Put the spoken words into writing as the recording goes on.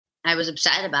I was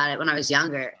upset about it when I was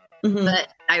younger. Mm-hmm. But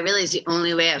I realized the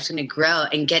only way I was going to grow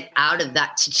and get out of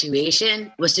that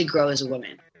situation was to grow as a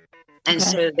woman. And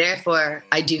so therefore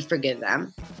I do forgive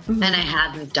them, and I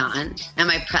have moved on, and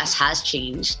my press has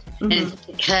changed. And it's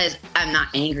because I'm not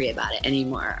angry about it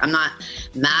anymore. I'm not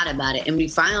mad about it. And when you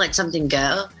finally let something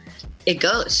go, it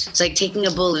goes. It's like taking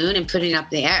a balloon and putting it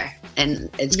up in the air, and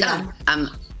it's gone. I'm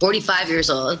 45 years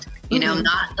old. You know, I'm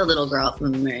not the little girl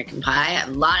from American Pie.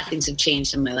 A lot of things have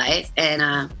changed in my life, and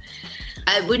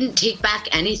I wouldn't take back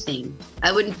anything.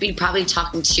 I wouldn't be probably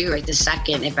talking to you right this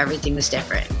second if everything was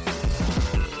different.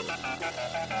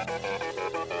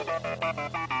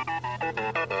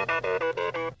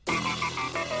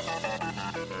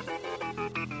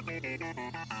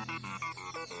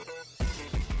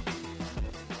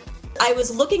 I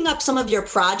was looking up some of your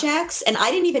projects, and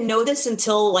I didn't even know this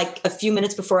until like a few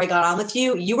minutes before I got on with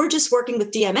you. You were just working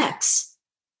with DMX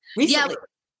recently. Yeah.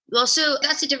 Well, so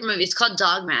that's a different movie. It's called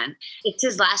Dogman. It's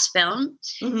his last film,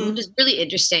 which is really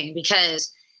interesting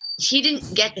because he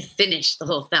didn't get to finish the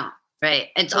whole film, right?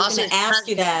 And it's I was going to ask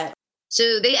you that.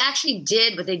 So they actually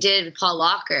did what they did with Paul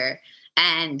Walker,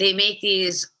 and they make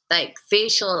these like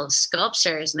facial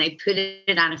sculptures, and they put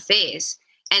it on a face,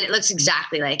 and it looks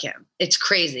exactly like him. It's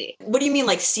crazy. What do you mean,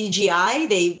 like CGI?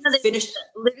 They finished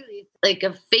literally like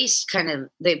a face kind of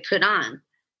they put on.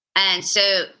 And so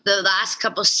the last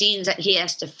couple scenes that he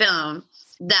has to film,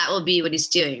 that will be what he's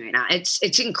doing right now.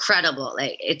 It's incredible.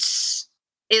 Like it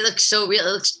looks so real.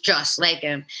 It looks just like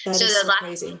him. That so is the last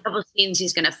crazy. couple scenes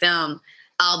he's going to film,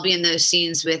 I'll be in those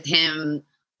scenes with him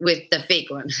with the fake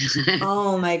one.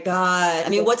 Oh my God. I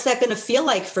mean, what's that going to feel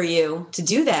like for you to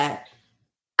do that?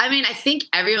 I mean, I think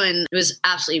everyone was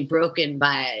absolutely broken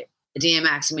by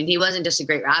DMX. I mean, he wasn't just a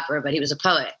great rapper, but he was a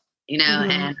poet, you know,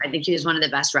 and I think he was one of the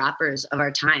best rappers of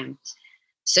our time.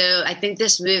 So I think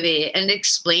this movie, and it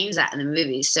explains that in the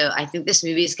movie. So I think this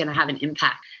movie is going to have an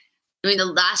impact. I mean, the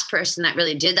last person that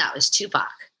really did that was Tupac,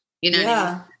 you know what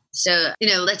I mean? So, you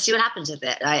know, let's see what happens with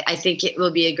it. I think it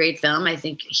will be a great film. I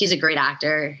think he's a great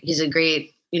actor. He's a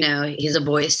great, you know, he's a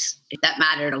voice that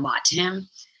mattered a lot to him.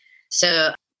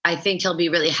 So I think he'll be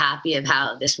really happy of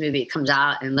how this movie comes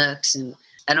out and looks. And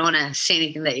I don't want to say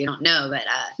anything that you don't know, but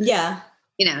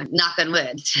you know, knock on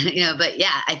wood, you know, but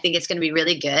yeah, I think it's going to be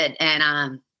really good. And I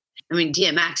mean,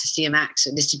 DMX is DMX.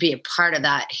 So just to be a part of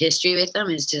that history with them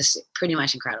is just pretty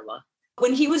much incredible.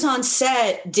 When he was on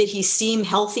set, did he seem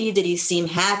healthy? Did he seem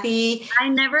happy? I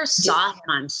never saw him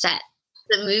on set.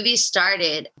 The movie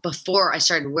started before I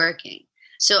started working.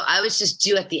 So I was just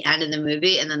due at the end of the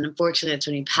movie. And then unfortunately, that's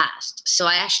when he passed. So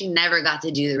I actually never got to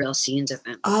do the real scenes of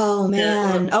him. Oh,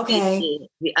 man. Okay.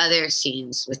 The other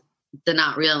scenes with the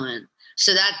not real one.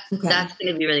 So that's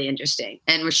going to be really interesting.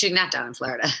 And we're shooting that down in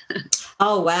Florida.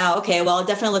 Oh, wow. Okay. Well, I'll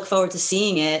definitely look forward to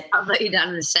seeing it. I'll let you down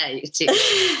on the set. You can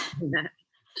see.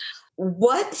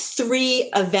 What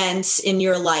 3 events in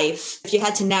your life, if you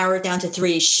had to narrow it down to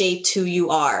 3, shaped who you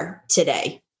are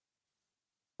today?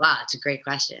 Wow, that's a great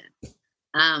question.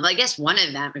 Well, I guess one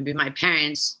of them would be my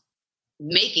parents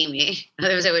making me.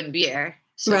 Otherwise, I wouldn't be here.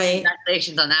 So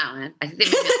congratulations on that one. I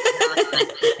think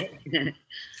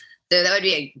so that would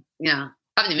be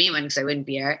probably the main one because I wouldn't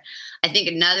be here. I think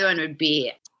another one would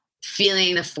be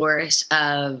feeling the force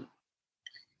of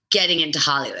getting into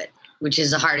Hollywood, which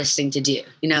is the hardest thing to do.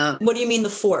 You know, what do you mean the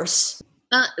force?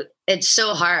 It's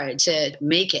so hard to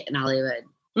make it in Hollywood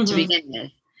to begin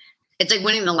with. It's like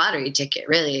winning the lottery ticket,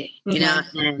 really. You know,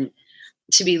 and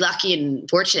to be lucky and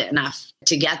fortunate enough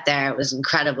to get there was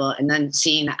incredible. And then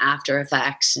seeing the after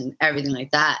effects and everything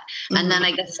like that. And then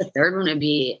I guess the third one would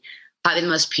be probably the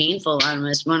most painful one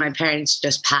was when my parents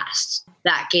just passed.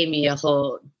 That gave me a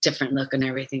whole different look on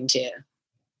everything too.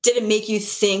 Did it make you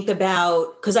think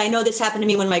about, because I know this happened to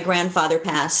me when my grandfather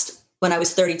passed when I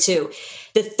was 32.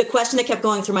 The question that kept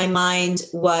going through my mind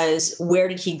was, where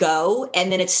did he go?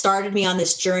 And then it started me on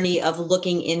this journey of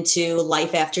looking into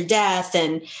life after death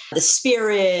and the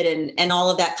spirit and all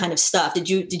of that kind of stuff. Did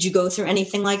you go through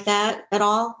anything like that at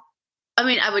all? I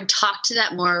mean, I would talk to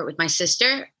that more with my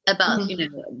sister about, you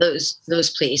know, those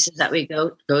places that we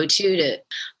go to,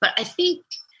 but I think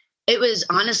it was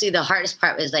honestly the hardest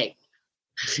part was like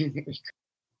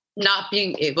not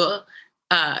being able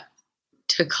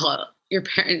to call your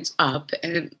parents up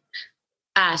and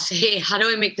ask, hey, how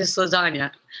do I make this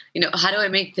lasagna? You know, how do I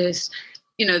make this?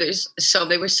 You know,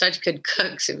 they were such good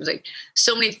cooks. It was like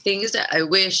so many things that I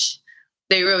wish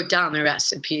they wrote down the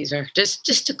recipes or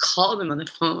just to call them on the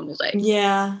phone. It was like,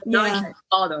 I can't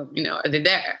call them, you know, are they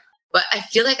there? But I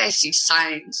feel like I see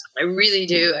signs. I really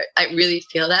do. I really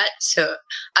feel that. So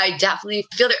I definitely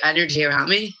feel their energy around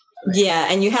me. Yeah.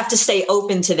 And you have to stay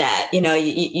open to that.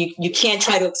 You can't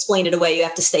try to explain it away. You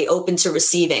have to stay open to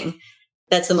receiving.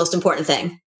 That's the most important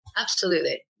thing.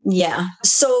 Absolutely. Yeah.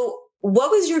 So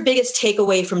what was your biggest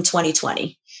takeaway from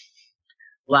 2020?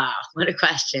 Wow. What a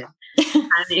question.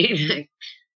 I mean,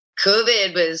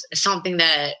 COVID was something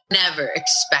that never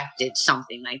expected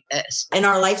something like this. In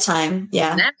our lifetime.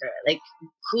 Yeah. Never. Like,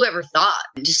 whoever thought?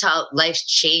 Just how life's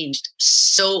changed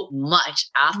so much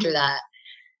after that.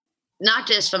 Not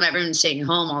just from everyone staying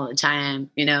home all the time,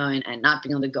 and not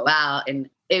being able to go out. And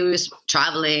it was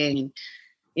traveling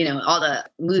and, all the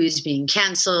movies being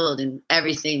canceled and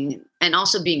everything. And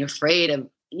also being afraid of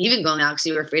even going out because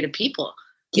you were afraid of people.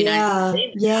 Yeah.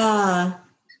 Yeah.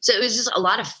 So it was just a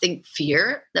lot of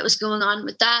fear that was going on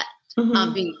with that,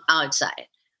 being outside.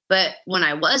 But when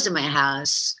I was in my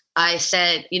house, I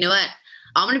said, you know what,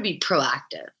 I'm going to be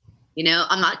proactive.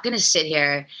 I'm not going to sit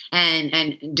here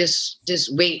and just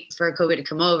wait for COVID to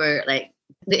come over. Like,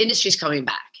 the industry's coming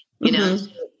back, So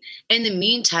in the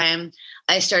meantime,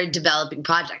 I started developing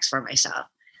projects for myself,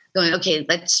 going, okay,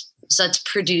 let's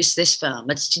produce this film.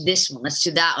 Let's do this one. Let's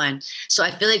do that one. So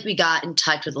I feel like we got in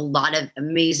touch with a lot of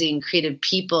amazing creative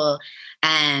people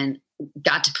and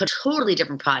got to put totally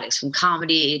different projects, from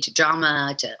comedy to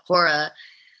drama to horror,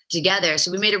 together.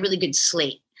 So we made a really good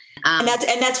slate. And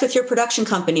that's with your production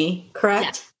company,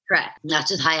 correct? Yeah, correct. And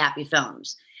that's with High Happy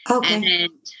Films. Okay. And then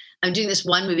I'm doing this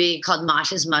one movie called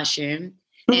Masha's Mushroom.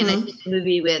 And I did a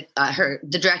movie with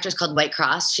the director is called White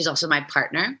Cross. She's also my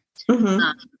partner.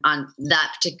 On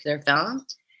that particular film,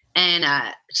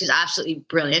 and she's absolutely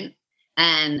brilliant.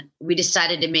 And we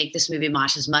decided to make this movie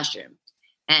Masha's Mushroom,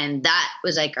 and that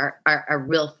was like our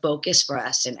real focus for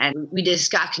us. And we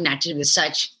just got connected with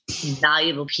such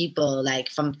valuable people, like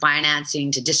from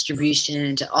financing to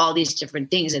distribution to all these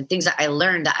different things, and things that I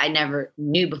learned that I never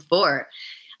knew before.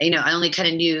 I only kind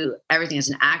of knew everything as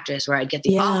an actress, where I'd get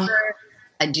the offer,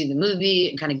 I'd do the movie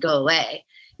and kind of go away,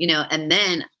 and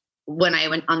then when I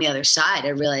went on the other side, I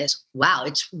realized, wow,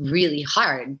 it's really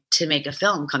hard to make a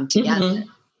film come together.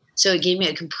 So it gave me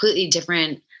a completely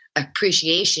different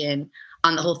appreciation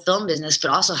on the whole film business, but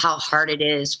also how hard it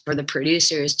is for the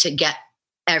producers to get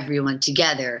everyone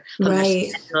together, from the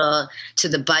schedule to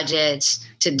the budgets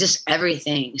to just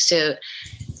everything. So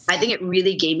I think it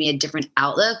really gave me a different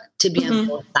outlook to be on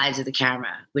both sides of the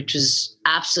camera, which was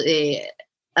absolutely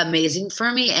amazing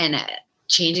for me and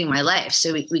changing my life.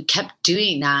 So we kept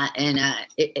doing that, and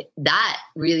that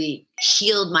really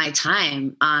healed my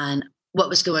time on what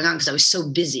was going on, because I was so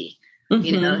busy. So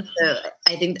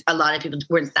I think a lot of people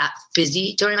weren't that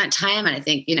busy during that time, and I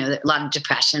think a lot of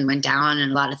depression went down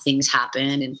and a lot of things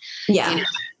happened, and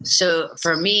so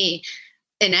for me,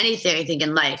 in anything, I think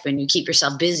in life, when you keep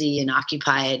yourself busy and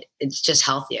occupied, it's just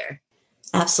healthier.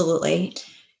 Absolutely.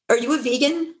 Are you a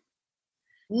vegan?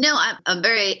 No, I'm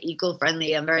very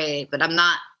eco-friendly. But I'm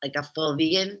not like a full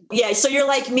vegan. Yeah, so you're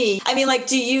like me. I mean, like,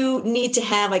 do you need to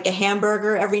have like a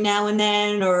hamburger every now and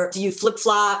then, or do you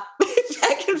flip-flop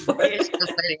back and forth? It's so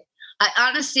funny. I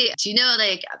honestly, do you know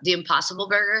like the Impossible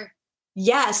Burger?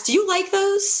 Yes. Do you like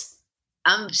those?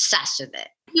 I'm obsessed with it.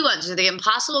 Two ones are the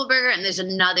Impossible Burger, and there's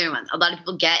another one a lot of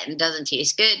people get and it doesn't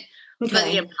taste good. Okay. But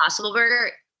the Impossible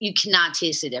Burger, you cannot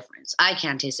taste the difference. I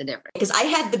can't taste the difference. Because I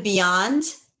had the Beyond.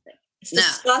 It's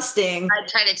disgusting. I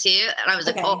tried it too, and I was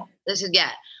like, oh, this is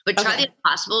But try the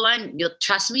Impossible one. You'll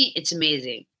trust me, it's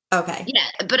amazing. Okay.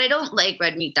 Yeah, but I don't like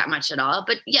red meat that much at all.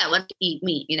 But yeah, I love to eat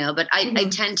meat, but I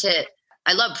tend to,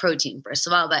 I love protein, first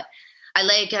of all, but I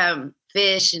like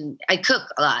fish, and I cook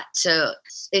a lot. So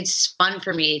it's fun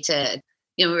for me to,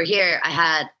 we were here, I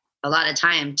had a lot of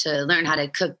time to learn how to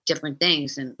cook different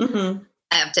things. And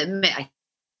I have to admit,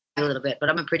 a little bit, but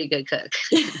I'm a pretty good cook.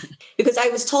 Because I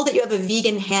was told that you have a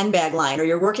vegan handbag line, or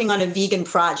you're working on a vegan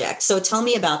project. So tell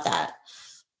me about that.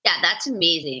 Yeah, that's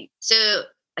amazing. So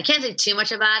I can't say too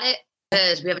much about it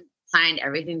because we haven't signed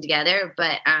everything together,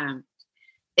 but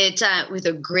it's with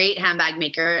a great handbag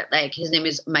maker. Like, his name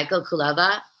is Michael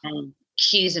Kuleva, and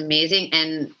he's amazing.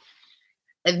 And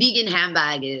a vegan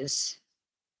handbag is,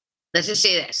 let's just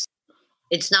say this,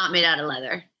 it's not made out of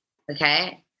leather.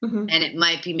 Okay. And it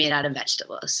might be made out of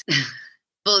vegetables.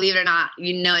 Believe it or not,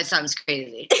 it sounds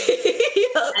crazy.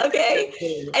 Okay.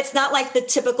 It's not like the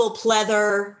typical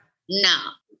pleather. No,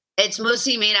 it's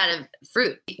mostly made out of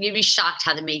fruit. You'd be shocked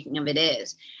how the making of it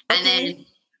is. Okay. And then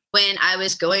when I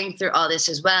was going through all this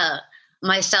as well,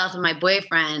 myself and my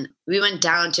boyfriend, we went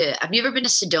down to, have you ever been to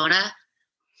Sedona,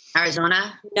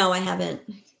 Arizona? No, I haven't.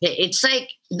 It's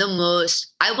like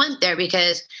I went there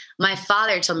because my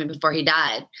father told me before he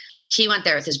died, he went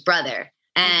there with his brother.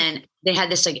 And they had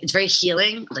this, like, it's very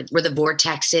healing, like where the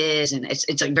vortex is, and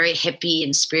it's like very hippie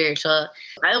and spiritual.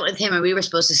 I went with him and we were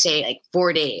supposed to stay like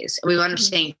 4 days. We wound up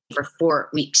staying for 4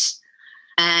 weeks.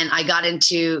 And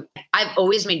I've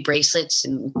always made bracelets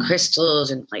and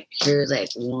crystals, and like, here's like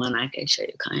one I can show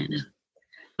you kind of,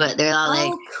 but they're all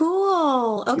like,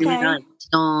 cool. Okay. Like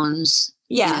stones.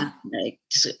 Yeah. Like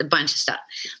just a bunch of stuff.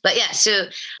 But yeah, so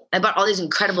I bought all these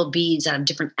incredible beads out of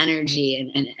different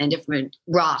energy and different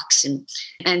rocks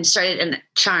and started and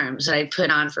charms that I put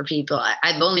on for people.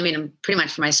 I've only made them pretty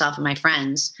much for myself and my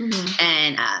friends.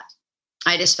 And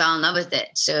I just fell in love with it.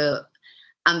 So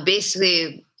I'm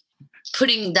basically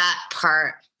putting that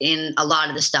part in a lot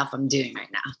of the stuff I'm doing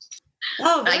right now.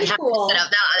 Oh, very cool.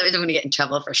 Otherwise I'm going to get in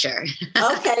trouble for sure.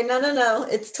 Okay. No.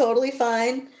 It's totally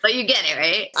fine. But you get it,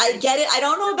 right? I get it. I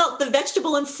don't know about the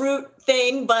vegetable and fruit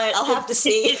thing, but I'll have to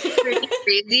see. It's pretty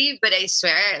crazy, but I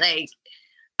swear, like,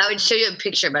 I would show you a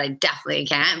picture, but I definitely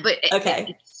can't. But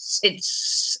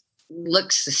it's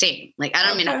looks the same. Like, I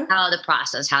don't even know how the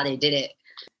process, how they did it.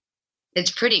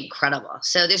 It's pretty incredible.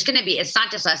 So there's going to be, it's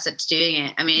not just us that's doing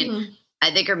it. I mean,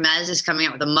 I think Hermes is coming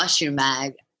out with a mushroom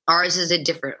bag. Ours is a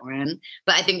different one,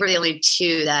 but I think we're the only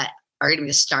two that are going to be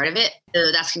the start of it.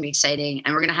 So that's going to be exciting.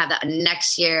 And we're going to have that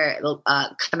next year. It'll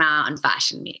come out on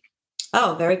Fashion Week.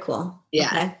 Oh, very cool. Yeah.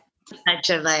 Okay. Such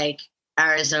of like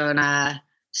Arizona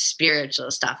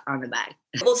spiritual stuff on the bag.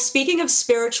 Well, speaking of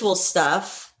spiritual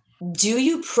stuff, do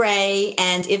you pray?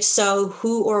 And if so,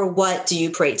 who or what do you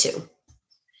pray to?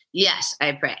 Yes,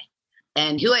 I pray.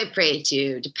 And who I pray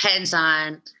to depends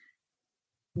on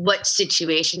what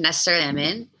situation necessarily I'm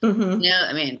in. You know,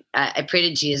 I mean, I pray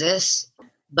to Jesus,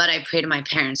 but I pray to my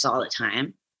parents all the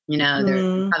time. You know,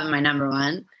 they're probably my number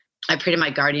one. I pray to my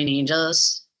guardian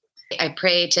angels. I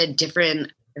pray to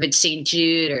different, if it's St.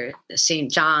 Jude or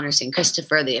St. John or St.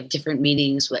 Christopher, they have different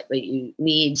meanings, what you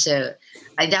need. So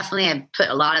I definitely have put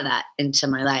a lot of that into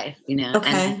my life, you know, and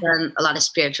I've done a lot of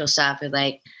spiritual stuff with,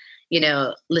 like, you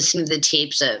know, listening to the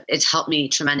tapes it's helped me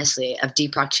tremendously, of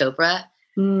Deepak Chopra.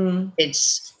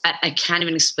 It's, I can't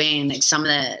even explain, like, some of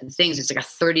the things. It's like a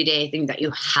 30-day thing that you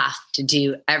have to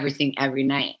do everything every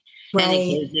night. Right. And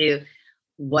it gives you,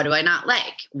 what do I not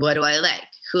like? What do I like?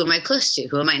 Who am I close to?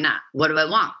 Who am I not? What do I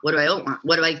want? What do I don't want?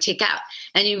 What do I take out?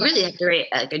 And you really have to write,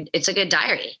 it's like a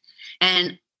diary.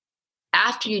 And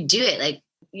after you do it, like,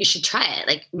 you should try it.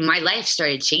 Like, my life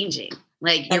started changing.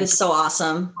 Like, that is so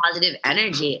awesome. Positive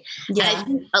energy. Yeah. And I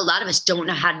think a lot of us don't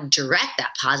know how to direct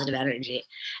that positive energy.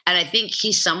 And I think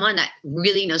he's someone that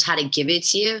really knows how to give it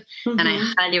to you. And I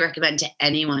highly recommend to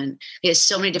anyone. He has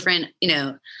so many different, you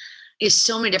know, he has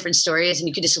so many different stories, and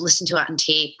you could just listen to it on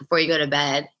tape before you go to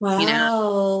bed. Wow. You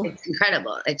know, it's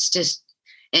incredible. It's just,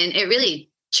 and it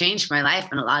really changed my life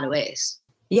in a lot of ways.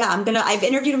 Yeah. I've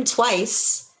interviewed him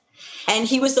twice. And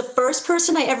he was the first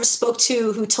person I ever spoke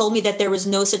to who told me that there was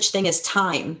no such thing as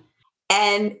time.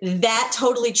 And that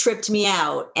totally tripped me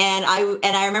out. And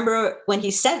I remember when he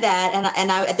said that,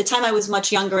 and I, at the time I was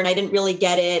much younger and I didn't really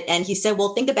get it. And he said,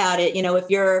 well, think about it. You know, if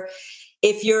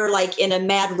you're like in a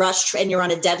mad rush and you're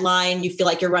on a deadline, you feel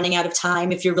like you're running out of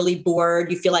time. If you're really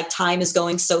bored, you feel like time is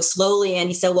going so slowly. And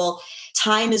he said, well,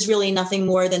 time is really nothing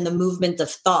more than the movement of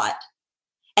thought.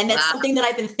 And that's something that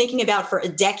I've been thinking about for a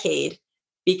decade.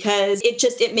 Because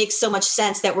it makes so much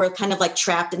sense that we're kind of like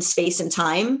trapped in space and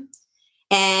time.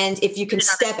 And if you can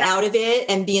step out of it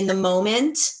and be in the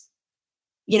moment,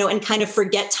 you know, and kind of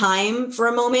forget time for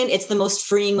a moment, it's the most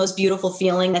freeing, most beautiful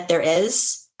feeling that there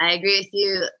is. I agree with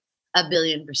you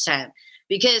 1,000,000,000%.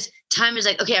 Because time is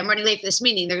like, okay, I'm running late for this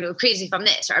meeting. They're going to go crazy if I'm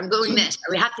this, or I'm going this,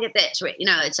 or we have to get this, right? You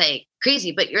know, it's like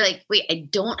crazy, but you're like, wait, I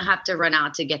don't have to run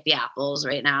out to get the apples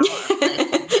right now.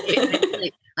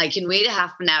 I can wait a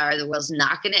half an hour. The world's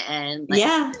not going to end. Like,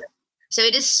 yeah. So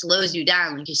it just slows you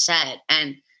down, like you said.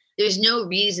 And there's no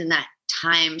reason that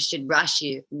time should rush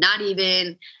you. Not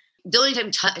even, the only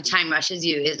time time rushes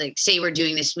you is, like, say we're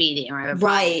doing this meeting or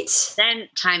right. Then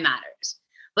time matters.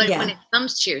 But when it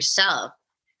comes to yourself,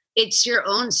 it's your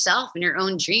own self and your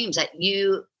own dreams that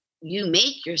you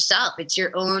make yourself. It's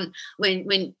your own,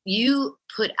 when you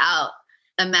put out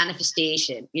a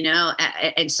manifestation, you know,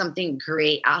 and something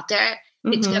great out there,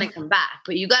 it's going to come back,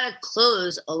 but you got to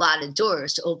close a lot of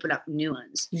doors to open up new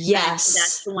ones. Yes. And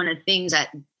that's one of the things that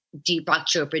Deepak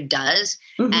Chopra does.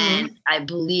 And I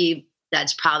believe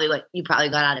that's probably what you probably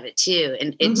got out of it too.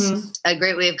 And it's a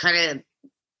great way of kind of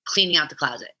cleaning out the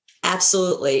closet.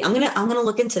 Absolutely. I'm going to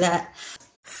look into that.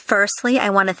 Firstly,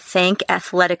 I want to thank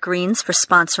Athletic Greens for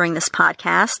sponsoring this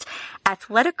podcast.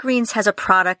 Athletic Greens has a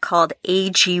product called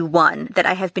AG1 that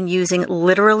I have been using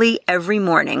literally every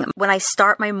morning. When I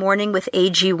start my morning with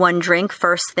AG1 drink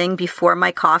first thing before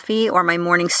my coffee or my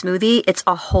morning smoothie, it's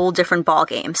a whole different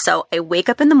ballgame. So I wake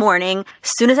up in the morning.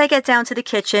 As soon as I get down to the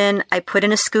kitchen, I put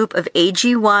in a scoop of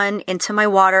AG1 into my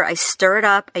water. I stir it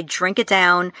up. I drink it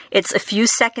down. It's a few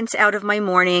seconds out of my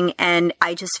morning, and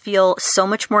I just feel so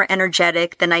much more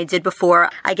energetic than I did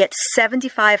before. I get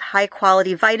 75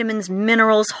 high-quality vitamins,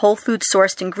 minerals, whole food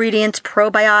sourced ingredients,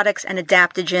 probiotics, and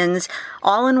adaptogens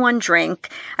all in one drink.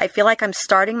 I feel like I'm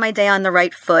starting my day on the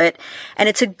right foot, and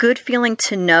it's a good feeling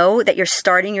to know that you're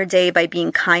starting your day by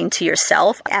being kind to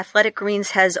yourself. Athletic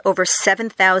Greens has over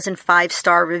 7,000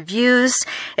 five-star reviews.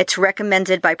 It's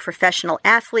recommended by professional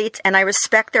athletes, and I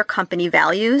respect their company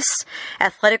values.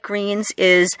 Athletic Greens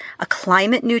is a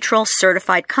climate-neutral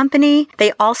certified company.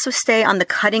 They also stay on the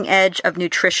cutting edge of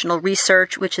nutritional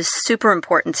research, which is super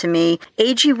important to me.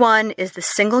 AG1 is the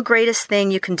single greatest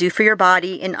thing you can do for your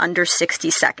body in under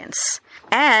 60 seconds.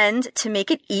 And to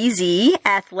make it easy,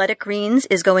 Athletic Greens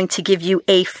is going to give you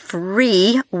a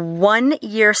free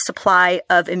 1-year supply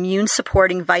of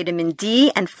immune-supporting vitamin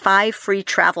D and 5 free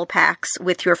travel packs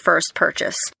with your first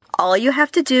purchase. All you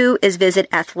have to do is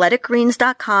visit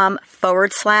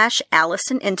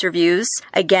athleticgreens.com/Allison Interviews.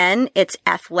 Again, it's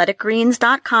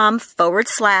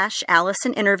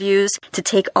athleticgreens.com/Allison Interviews to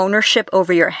take ownership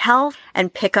over your health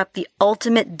and pick up the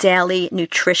ultimate daily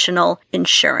nutritional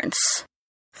insurance.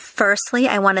 Firstly,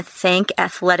 I want to thank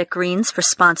Athletic Greens for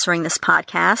sponsoring this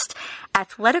podcast.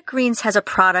 Athletic Greens has a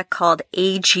product called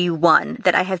AG1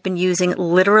 that I have been using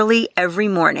literally every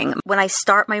morning. When I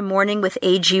start my morning with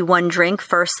AG1 drink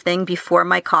first thing before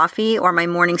my coffee or my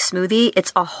morning smoothie,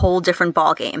 it's a whole different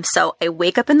ballgame. So I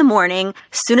wake up in the morning.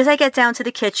 As soon as I get down to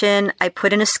the kitchen, I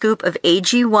put in a scoop of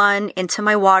AG1 into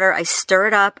my water. I stir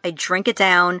it up. I drink it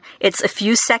down. It's a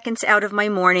few seconds out of my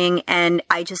morning, and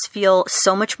I just feel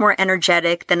so much more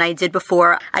energetic than I did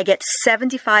before. I get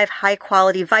 75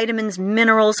 high-quality vitamins,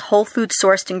 minerals, whole food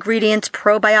sourced ingredients,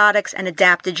 probiotics, and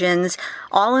adaptogens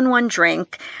all in one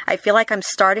drink. I feel like I'm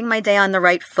starting my day on the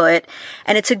right foot,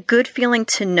 and it's a good feeling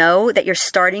to know that you're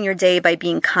starting your day by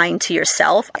being kind to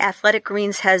yourself. Athletic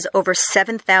Greens has over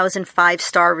 7,000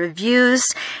 five-star reviews.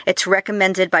 It's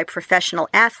recommended by professional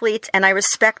athletes, and I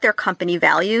respect their company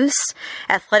values.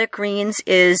 Athletic Greens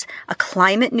is a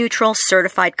climate-neutral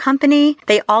certified company.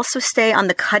 They also stay on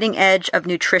the cutting edge of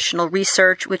nutritional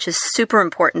research, which is super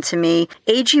important to me.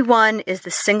 AG1 is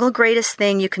the single greatest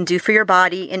thing you can do for your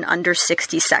body in under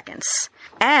 60 seconds.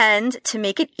 And to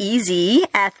make it easy,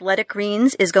 Athletic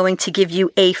Greens is going to give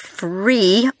you a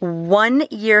free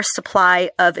 1-year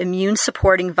supply of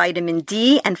immune-supporting vitamin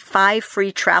D and 5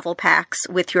 free travel packs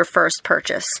with your first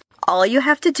purchase. All you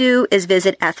have to do is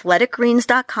visit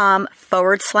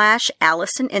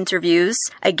athleticgreens.com/Allison Interviews.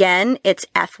 Again, it's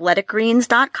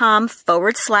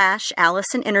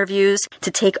athleticgreens.com/Allison Interviews to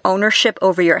take ownership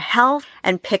over your health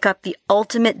and pick up the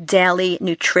ultimate daily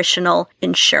nutritional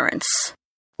insurance.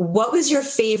 What was your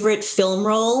favorite film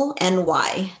role and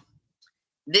why?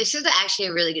 This is actually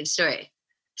a really good story.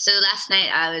 So last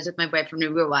night I was with my boyfriend. We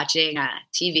were watching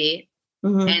TV.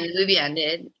 Mm-hmm. And the movie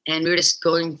ended, and we were just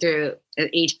going through.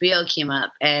 HBO came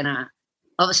up, and all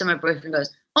of a sudden my boyfriend goes,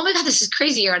 "Oh my God, this is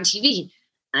crazy! You're on TV!"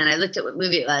 And I looked at what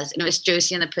movie it was, and it was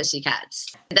Josie and the Pussycats.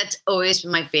 That's always been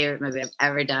my favorite movie I've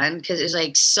ever done because it was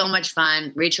like so much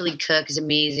fun. Rachel Lee Cook is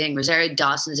amazing. Rosario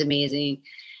Dawson's amazing.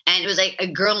 And it was like a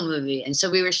girl movie. And so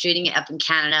we were shooting it up in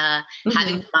Canada,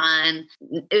 having fun.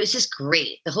 It was just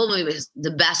great. The whole movie was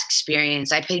the best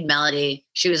experience. I played Melody.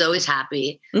 She was always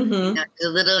happy. You know, it was a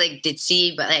little like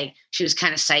ditzy, but like she was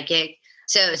kind of psychic.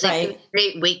 So it was like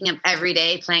great waking up every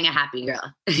day playing a happy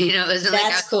girl. You know, it wasn't like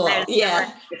that's cool.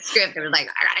 Yeah. The script. It was like,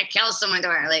 I gotta kill someone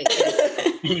tomorrow. Like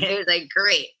it was like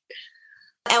great.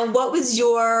 And what was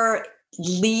your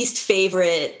least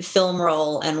favorite film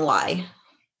role and why?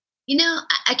 You know,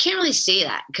 I can't really say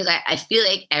that because I feel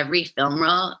like every film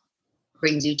role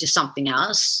brings you to something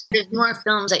else. There's more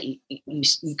films that you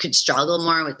could struggle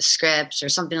more with the scripts or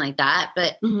something like that.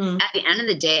 But at the end of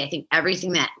the day, I think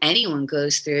everything that anyone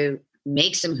goes through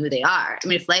makes them who they are. I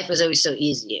mean, if life was always so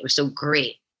easy, it was so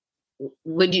great,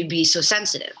 would you be so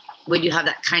sensitive? Would you have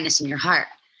that kindness in your heart?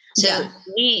 So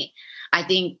for me, I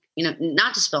think, you know,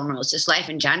 not just film roles, just life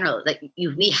in general, like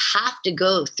we have to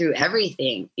go through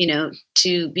everything, you know,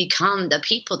 to become the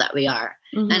people that we are.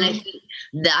 And I think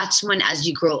that's when, as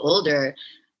you grow older,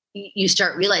 you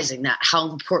start realizing that how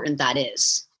important that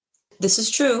is. This is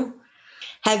true.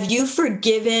 Have you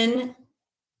forgiven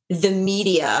the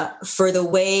media for the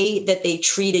way that they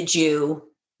treated you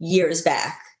years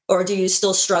back? Or do you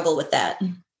still struggle with that?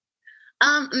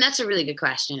 That's a really good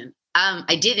question.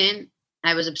 I didn't.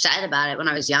 I was upset about it when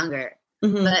I was younger.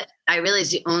 Mm-hmm. But I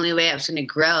realized the only way I was going to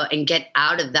grow and get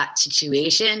out of that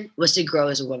situation was to grow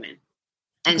as a woman.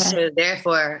 And so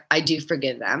therefore I do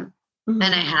forgive them. Mm-hmm.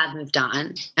 And I have moved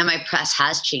on and my press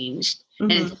has changed.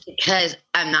 Mm-hmm. And it's because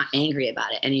I'm not angry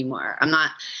about it anymore. I'm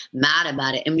not mad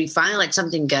about it. And when you finally let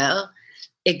something go,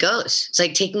 it goes. It's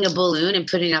like taking a balloon and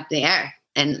putting it up in the air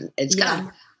and it's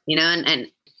gone, and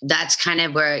that's kind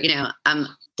of where, I'm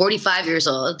 45 years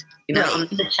old, I'm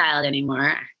not a child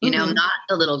anymore. I'm not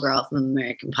the little girl from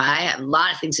American Pie. A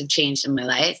lot of things have changed in my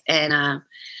life and,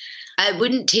 I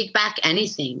wouldn't take back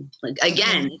anything. Like,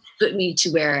 again, put me to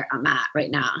where I'm at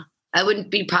right now. I wouldn't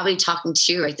be probably talking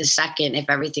to you right this second if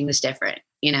everything was different,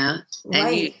 and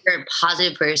you're a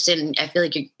positive person. I feel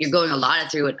like you're going a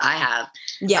lot through what I have.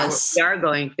 Yes. We are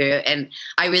going through, and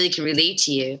I really can relate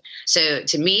to you. So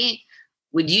to me,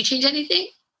 would you change anything?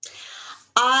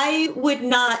 I would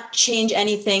not change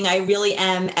anything. I really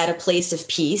am at a place of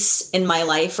peace in my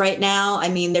life right now. I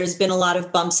mean, there's been a lot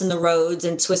of bumps in the roads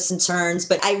and twists and turns,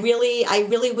 but I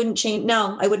really wouldn't change.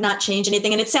 No, I would not change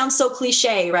anything. And it sounds so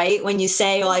cliche, right? When you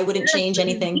say, I wouldn't change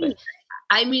anything. But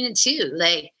I mean it too.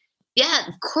 Like, yeah,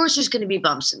 of course there's going to be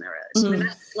bumps in the roads. Mm-hmm. I mean,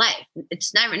 that's life.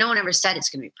 It's never, no one ever said it's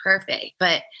going to be perfect,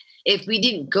 but if we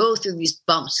didn't go through these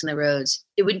bumps in the roads,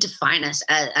 it wouldn't define us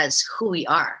as who we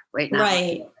are right now.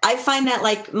 Right. I find that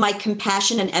like my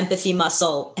compassion and empathy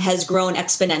muscle has grown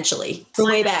exponentially from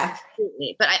way back.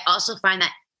 Absolutely. But I also find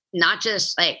that not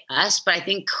just like us, but I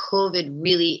think COVID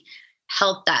really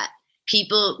helped that.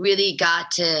 People really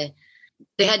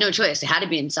they had no choice. They had to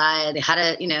be inside. They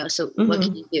had to, so what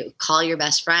can you do? Call your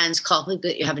best friends, call people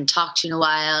that you haven't talked to in a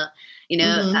while,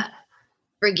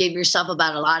 forgive yourself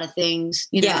about a lot of things,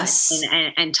 yes.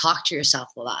 and talk to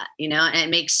yourself a lot, and it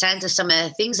makes sense of some of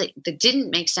the things that didn't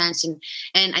make sense.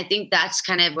 And I think that's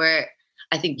kind of where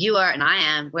I think you are and I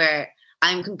am, where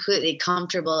I'm completely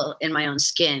comfortable in my own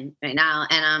skin right now.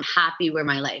 And I'm happy where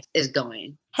my life is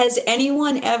going. Has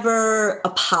anyone ever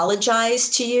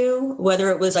apologized to you,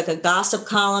 whether it was like a gossip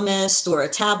columnist or a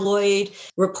tabloid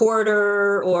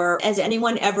reporter, or has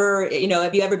anyone ever,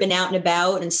 have you ever been out and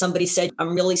about and somebody said,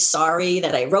 I'm really sorry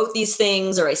that I wrote these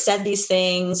things or I said these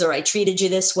things or I treated you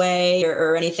this way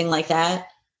or anything like that?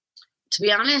 To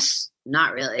be honest,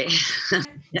 not really.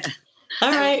 Yeah.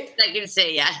 All right. I can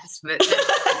say yes, but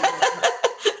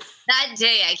that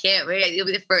day I can't wait. You'll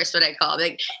be the first one I call.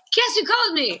 Like, guess who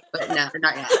called me? But no,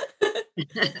 not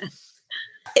yet.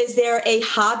 Is there a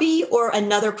hobby or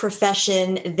another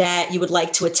profession that you would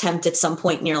like to attempt at some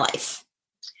point in your life?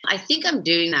 I think I'm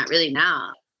doing that really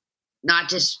now. Not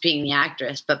just being the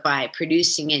actress, but by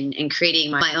producing and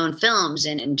creating my own films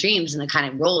and dreams and the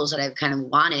kind of roles that I've kind of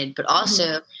wanted. But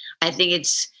also, I think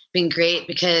it's been great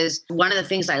because one of the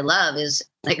things I love is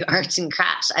like arts and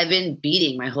crafts. I've been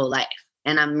beading my whole life.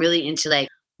 And I'm really into like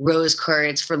rose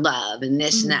quartz for love and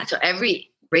this and that. So every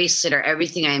bracelet or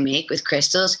everything I make with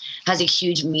crystals has a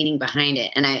huge meaning behind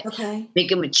it. And I make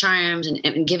them with charms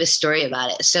and give a story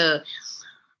about it. So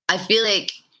I feel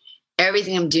like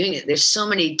everything I'm doing, there's so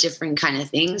many different kind of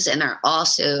things. And they're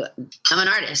also, I'm an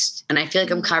artist and I feel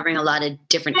like I'm covering a lot of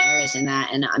different areas in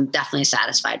that. And I'm definitely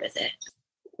satisfied with it.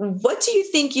 What do you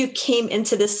think you came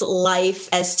into this life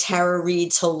as Tara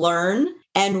Reid to learn?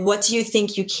 And what do you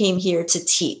think you came here to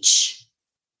teach?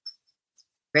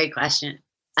 Great question.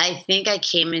 I think I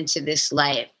came into this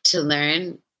life to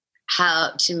learn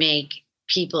how to make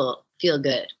people feel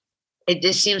good. It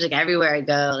just seems like everywhere I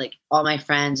go, like all my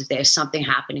friends, if they have something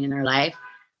happening in their life,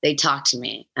 they talk to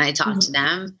me and I talk to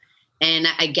them and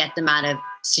I get them out of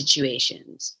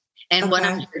situations. And what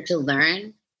I'm here to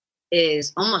learn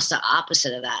is almost the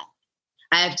opposite of that.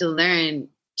 I have to learn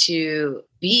to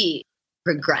be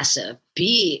progressive,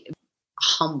 be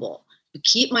humble,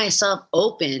 keep myself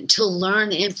open to learn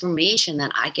the information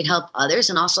that I can help others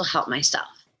and also help myself.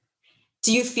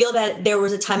 Do you feel that there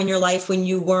was a time in your life when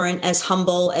you weren't as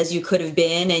humble as you could have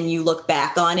been and you look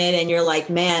back on it and you're like,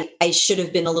 man, I should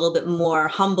have been a little bit more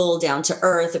humble, down to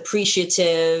earth,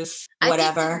 appreciative,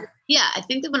 whatever? I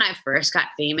think that when I first got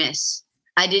famous,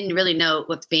 I didn't really know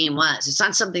what fame was. It's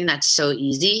not something that's so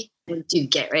easy to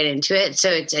get right into it. So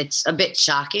it's a bit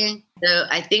shocking. So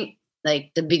I think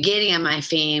like the beginning of my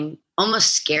fame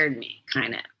almost scared me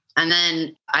kind of. And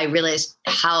then I realized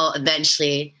how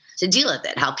eventually to deal with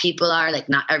it, how people are like,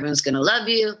 not everyone's going to love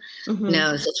you.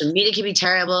 Social media can be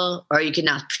terrible or you can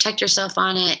not protect yourself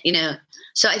on it,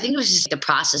 So I think it was just the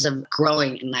process of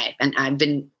growing in life. And I've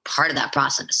been part of that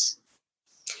process.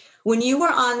 When you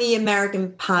were on the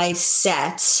American Pie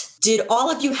set, did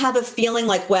all of you have a feeling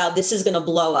like, wow, this is going to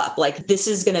blow up? Like, this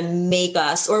is going to make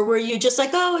us? Or were you just like,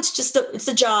 oh, it's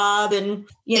a job? And,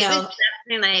 It was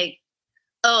definitely like,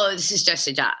 oh, this is just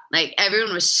a job. Like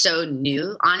everyone was so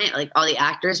new on it. Like all the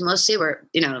actors mostly were,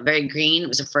 very green. It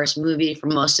was the first movie for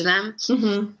most of them.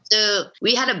 Mm-hmm. So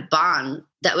we had a bond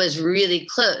that was really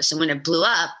close. And when it blew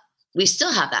up, we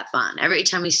still have that bond. Every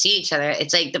time we see each other,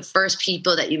 it's like the first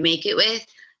people that you make it with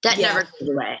that never goes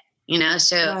away,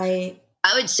 So right.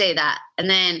 I would say that. And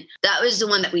then that was the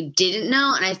one that we didn't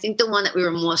know. And I think the one that we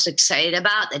were most excited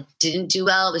about that didn't do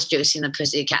well was Josie and the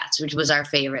Pussycats, which was our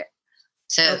favorite.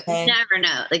 So you never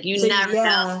know. Like you never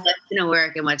know what's going to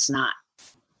work and what's not.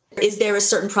 Is there a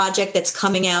certain project that's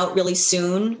coming out really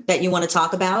soon that you want to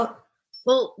talk about?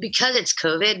 Well, because it's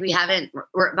COVID,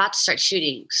 we're about to start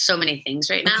shooting so many things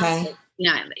right now. Okay.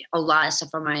 So, a lot of stuff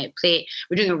on my plate.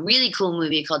 We're doing a really cool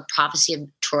movie called Prophecy of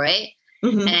Troy.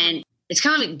 Mm-hmm. And it's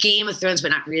kind of like Game of Thrones, but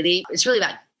not really. It's really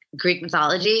about Greek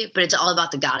mythology, but it's all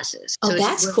about the goddesses. Oh, so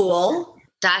that's cool.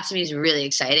 That to me is really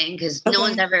exciting because no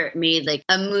one's ever made like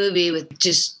a movie with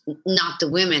just not the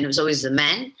women. It was always the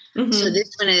men. Mm-hmm. So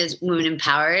this one is women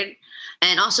empowered.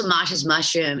 And also Masha's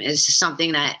Mushroom is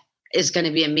something that is going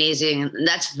to be amazing. And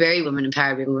that's very women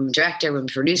empowered. We have a women director, women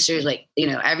producers,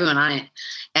 everyone on it.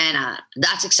 And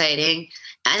that's exciting.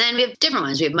 And then we have different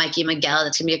ones. We have Mikey and Miguel.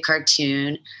 That's going to be a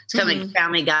cartoon. It's kind of like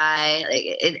Family Guy.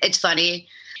 It's funny.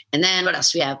 And then what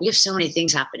else we have? We have so many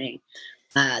things happening.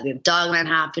 We have Dogman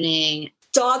happening.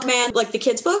 Dogman, like the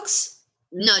kids' books?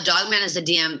 No, Dogman is the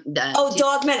DM.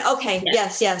 Dogman. Okay. Yeah.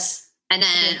 Yes. And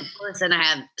then, of course, then I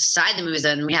have side the movies.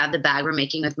 And we have The Bag we're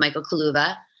making with Michael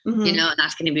Kaluuya. Mm-hmm. And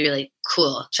that's going to be really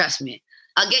cool. Trust me.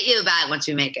 I'll get you a bag once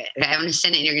we make it. Okay? I'm going to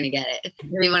send it and you're going to get it.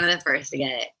 You'll be one of the first to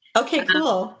get it. Okay,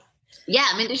 cool. Yeah.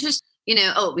 I mean, there's just, we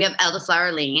have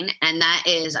Elderflower Lane, and that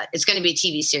is, it's going to be a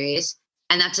TV series.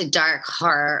 And that's a dark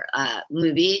horror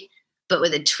movie, but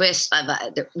with a twist of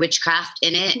the witchcraft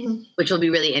in it, which will be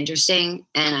really interesting.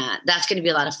 And that's going to be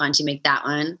a lot of fun to make that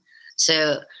one.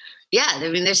 So, yeah, I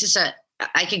mean, there's just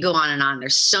I could go on and on.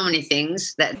 There's so many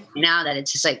things that now that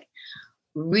it's just like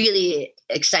really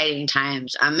exciting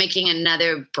times. I'm making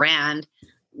another brand,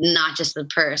 not just the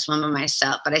purse, one by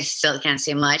myself, but I still can't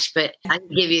say much. But I can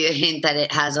give you a hint that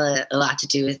it has a lot to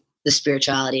do with the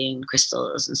spirituality and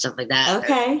crystals and stuff like that.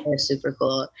 Okay. They're super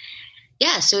cool.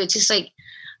 Yeah. So it's just like,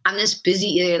 I'm just busy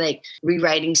either like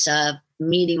rewriting stuff,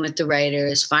 meeting with the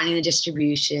writers, finding the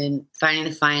distribution, finding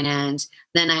the finance.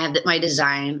 Then I have my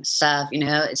design stuff,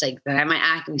 it's like then I have my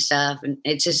acting stuff. And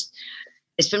it's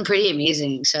been pretty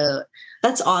amazing. So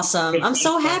that's awesome. I'm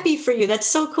so happy for you. That's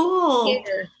so cool.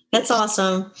 Yeah. That's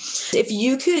awesome. If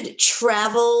you could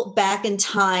travel back in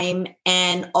time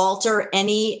and alter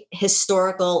any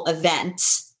historical event,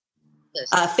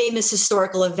 a famous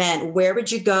historical event, where would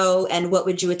you go and what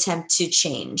would you attempt to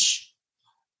change?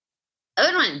 I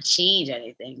wouldn't want to change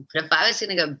anything, but if I was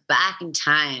going to go back in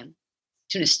time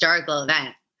to an historical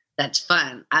event that's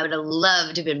fun, I would have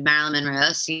loved to have been Marilyn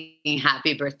Monroe singing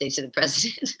Happy Birthday to the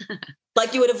President.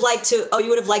 Like you would have liked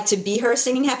to be her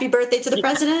singing Happy Birthday to the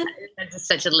president? That's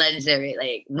such a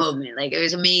legendary moment. It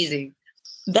was amazing.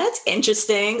 That's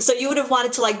interesting. So you would have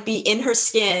wanted to be in her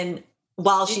skin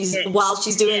while she's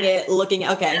doing it, looking,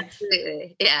 okay.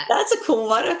 Absolutely. Yeah. That's a cool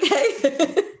one.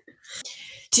 Okay.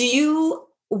 Do you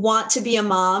want to be a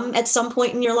mom at some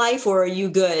point in your life, or are you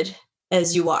good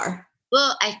as you are?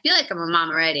 Well, I feel like I'm a mom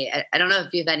already. I don't know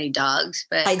if you have any dogs,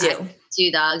 but I do. I have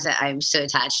 2 dogs that I'm so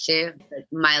attached to in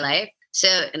my life. So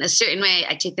in a certain way,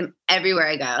 I take them everywhere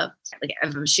I go. Like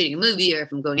if I'm shooting a movie or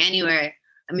if I'm going anywhere.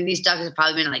 I mean, these dogs have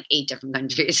probably been in 8 different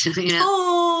countries,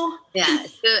 Oh. Yeah.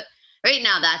 So right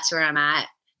now, that's where I'm at.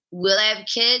 Will I have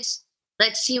kids?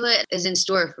 Let's see what is in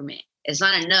store for me. It's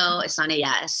not a no. It's not a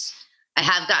yes. I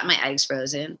have got my eggs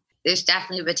frozen. There's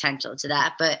definitely potential to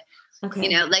that. But,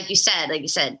 okay. like you said,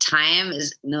 time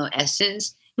is no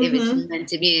essence. If it's meant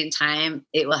to be in time,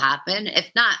 it will happen.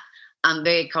 If not, I'm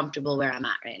very comfortable where I'm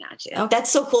at right now, too. Oh,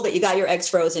 that's so cool that you got your eggs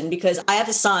frozen, because I have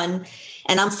a son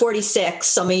and I'm 46,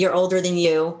 so I'm a year older than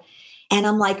you. And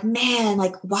I'm like, man,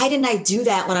 why didn't I do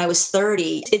that when I was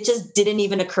 30? It just didn't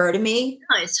even occur to me.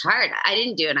 No, it's hard. I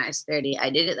didn't do it when I was 30. I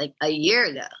did it a year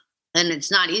ago, and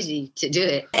it's not easy to do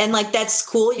it. And that's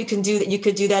cool. You can do that. You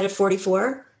could do that at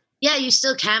 44. Yeah, you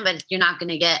still can, but you're not going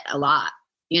to get a lot.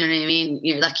 You know what I mean?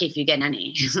 You're lucky if you get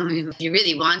any. If you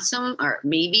really want some, or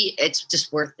maybe it's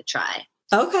just worth the try.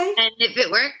 Okay. And if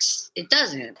it works, it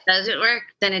doesn't. Does it work?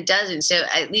 Then it doesn't. So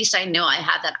at least I know I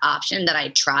have that option that I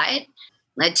tried.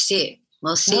 Let's see.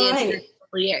 We'll see in a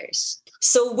couple years.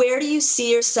 So where do you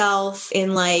see yourself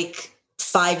in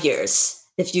 5 years,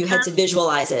 if you had to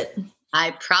visualize it?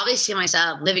 I probably see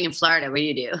myself living in Florida where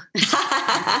you do.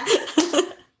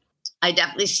 I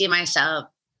definitely see myself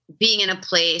being in a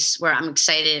place where I'm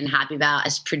excited and happy about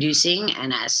as producing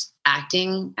and as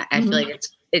acting. I feel like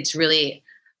it's really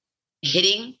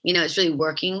hitting, it's really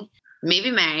working.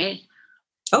 Maybe married.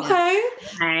 Okay.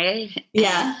 Married.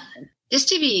 Yeah. And just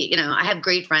to be, I have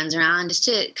great friends around, just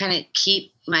to kind of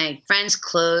keep my friends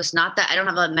close. Not that I don't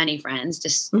have many friends,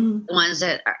 just the ones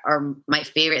that are my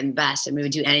favorite and best, and we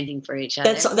would do anything for each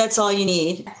other. That's all you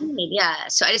need. Yeah.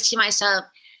 So I just see myself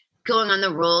going on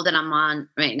the road that I'm on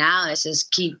right now. Is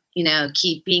just keep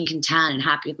being content and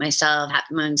happy with myself, happy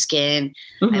in my own skin.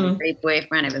 I have a great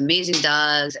boyfriend. I have amazing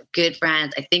dogs. I have good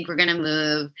friends. I think we're going to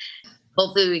move.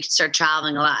 Hopefully we can start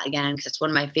traveling a lot again, because it's one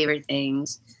of my favorite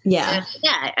things. Yeah. So,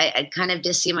 yeah. I kind of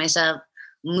just see myself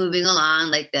moving along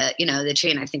like the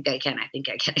train. I think I can.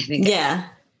 Yeah.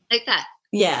 Like that.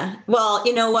 Yeah. Well,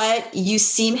 you know what? You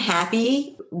seem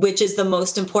happy, which is the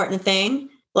most important thing.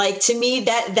 Like, to me,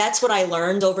 that's what I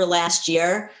learned over last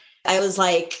year. I was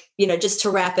like, just to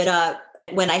wrap it up,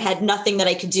 when I had nothing that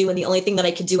I could do, and the only thing that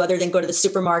I could do other than go to the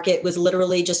supermarket was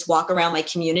literally just walk around my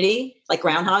community, like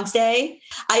Groundhog's Day,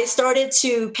 I started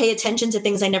to pay attention to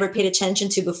things I never paid attention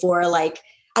to before. Like,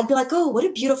 I'd be like, oh, what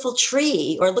a beautiful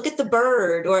tree, or look at the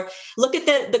bird, or look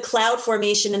at the cloud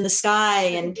formation in the sky.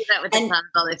 And I do that with the clouds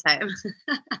all the time.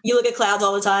 You look at clouds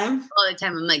all the time? All the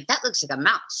time. I'm like, that looks like a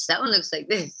mouse. That one looks like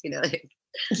this,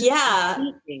 Yeah.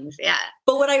 Things, yeah.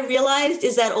 But what I realized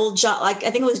is that old John, I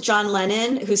think it was John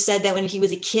Lennon, who said that when he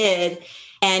was a kid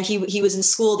and he was in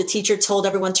school, the teacher told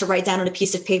everyone to write down on a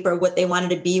piece of paper what they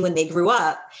wanted to be when they grew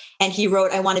up. And he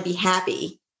wrote, I want to be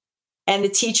happy. And the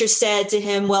teacher said to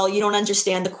him, well, you don't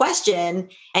understand the question.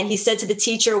 And he said to the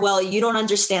teacher, well, you don't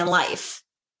understand life.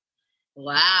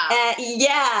 Wow.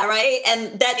 Yeah. Right.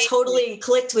 And that totally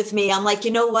clicked with me. I'm like,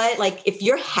 you know what? Like, if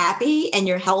you're happy and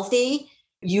you're healthy,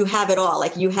 you have it all.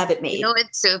 Like, you have it made.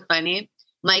 It's so funny.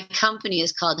 My company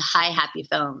is called Hi Happy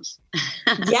Films.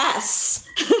 Yes.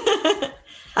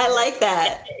 I like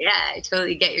that. Yeah, I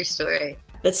totally get your story.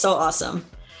 That's so awesome.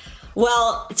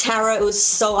 Well, Tara, it was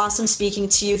so awesome speaking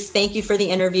to you. Thank you for the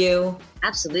interview.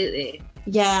 Absolutely.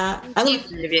 Yeah.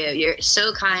 Interview. You're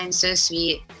so kind, so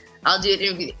sweet. I'll do an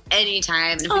interview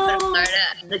anytime. And if we go to Florida,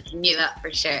 I'm looking you up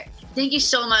for sure. Thank you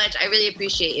so much. I really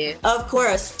appreciate you. Of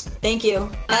course. Thank you.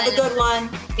 Have a good one.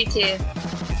 You too.